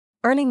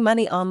Earning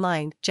money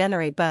online,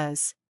 generate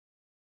buzz.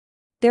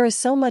 There is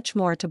so much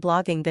more to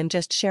blogging than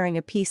just sharing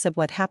a piece of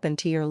what happened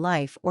to your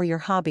life or your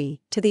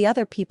hobby to the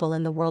other people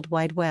in the World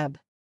Wide Web.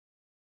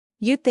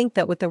 You'd think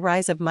that with the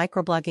rise of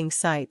microblogging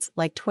sites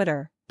like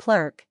Twitter,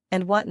 Plurk,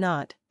 and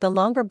whatnot, the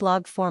longer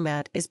blog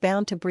format is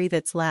bound to breathe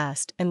its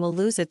last and will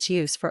lose its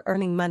use for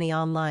earning money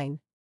online.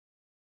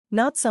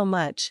 Not so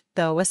much,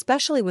 though,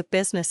 especially with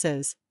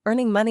businesses.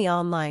 Earning money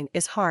online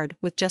is hard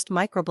with just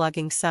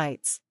microblogging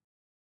sites.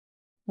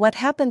 What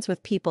happens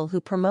with people who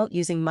promote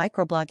using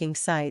microblogging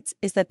sites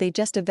is that they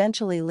just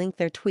eventually link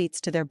their tweets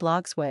to their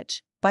blogs,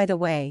 which, by the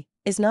way,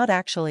 is not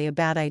actually a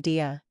bad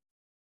idea.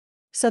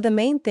 So the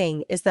main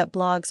thing is that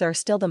blogs are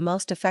still the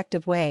most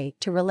effective way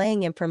to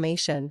relaying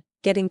information,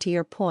 getting to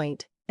your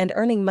point, and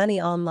earning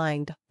money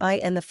online.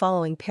 In the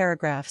following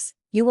paragraphs,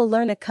 you will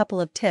learn a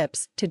couple of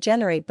tips to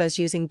generate buzz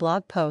using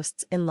blog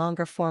posts in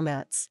longer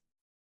formats.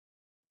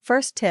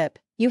 First tip,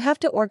 you have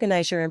to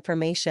organize your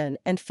information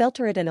and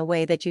filter it in a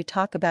way that you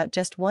talk about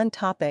just one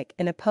topic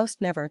in a post.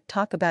 Never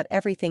talk about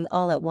everything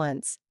all at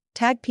once.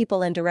 Tag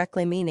people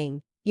indirectly,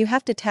 meaning you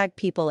have to tag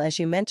people as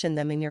you mention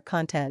them in your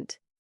content.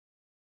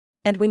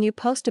 And when you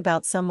post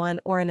about someone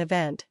or an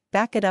event,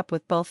 back it up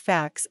with both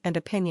facts and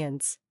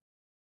opinions.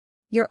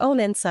 Your own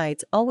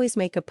insights always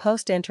make a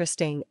post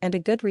interesting and a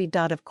good read.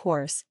 Of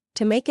course,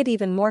 to make it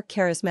even more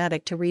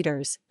charismatic to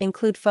readers,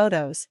 include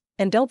photos,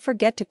 and don't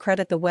forget to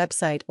credit the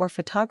website or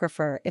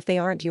photographer if they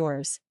aren't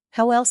yours.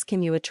 How else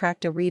can you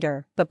attract a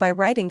reader but by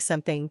writing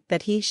something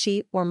that he,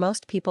 she, or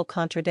most people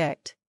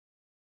contradict?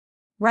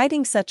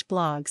 Writing such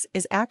blogs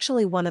is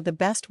actually one of the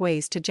best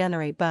ways to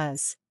generate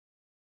buzz.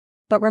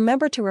 But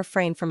remember to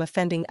refrain from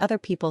offending other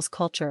people's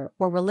culture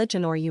or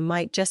religion, or you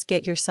might just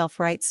get yourself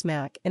right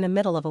smack in the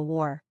middle of a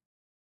war.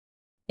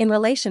 In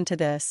relation to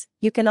this,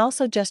 you can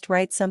also just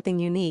write something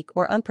unique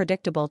or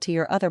unpredictable to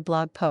your other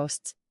blog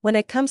posts. When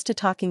it comes to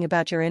talking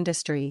about your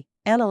industry,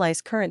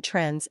 analyze current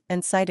trends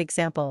and cite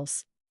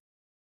examples.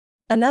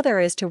 Another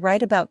is to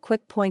write about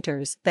quick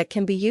pointers that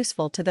can be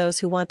useful to those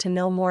who want to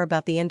know more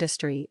about the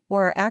industry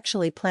or are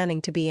actually planning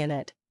to be in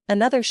it.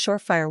 Another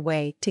surefire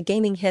way to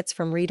gaining hits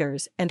from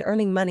readers and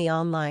earning money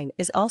online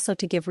is also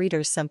to give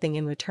readers something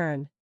in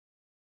return.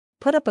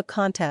 Put up a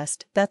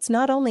contest that's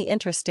not only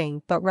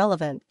interesting but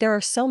relevant. There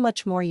are so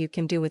much more you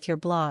can do with your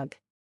blog.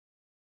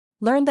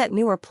 Learn that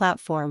newer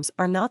platforms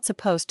are not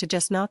supposed to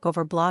just knock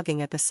over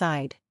blogging at the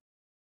side.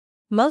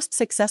 Most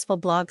successful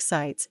blog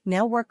sites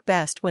now work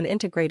best when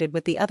integrated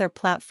with the other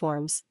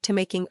platforms to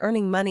making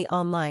earning money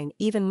online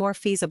even more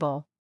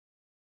feasible.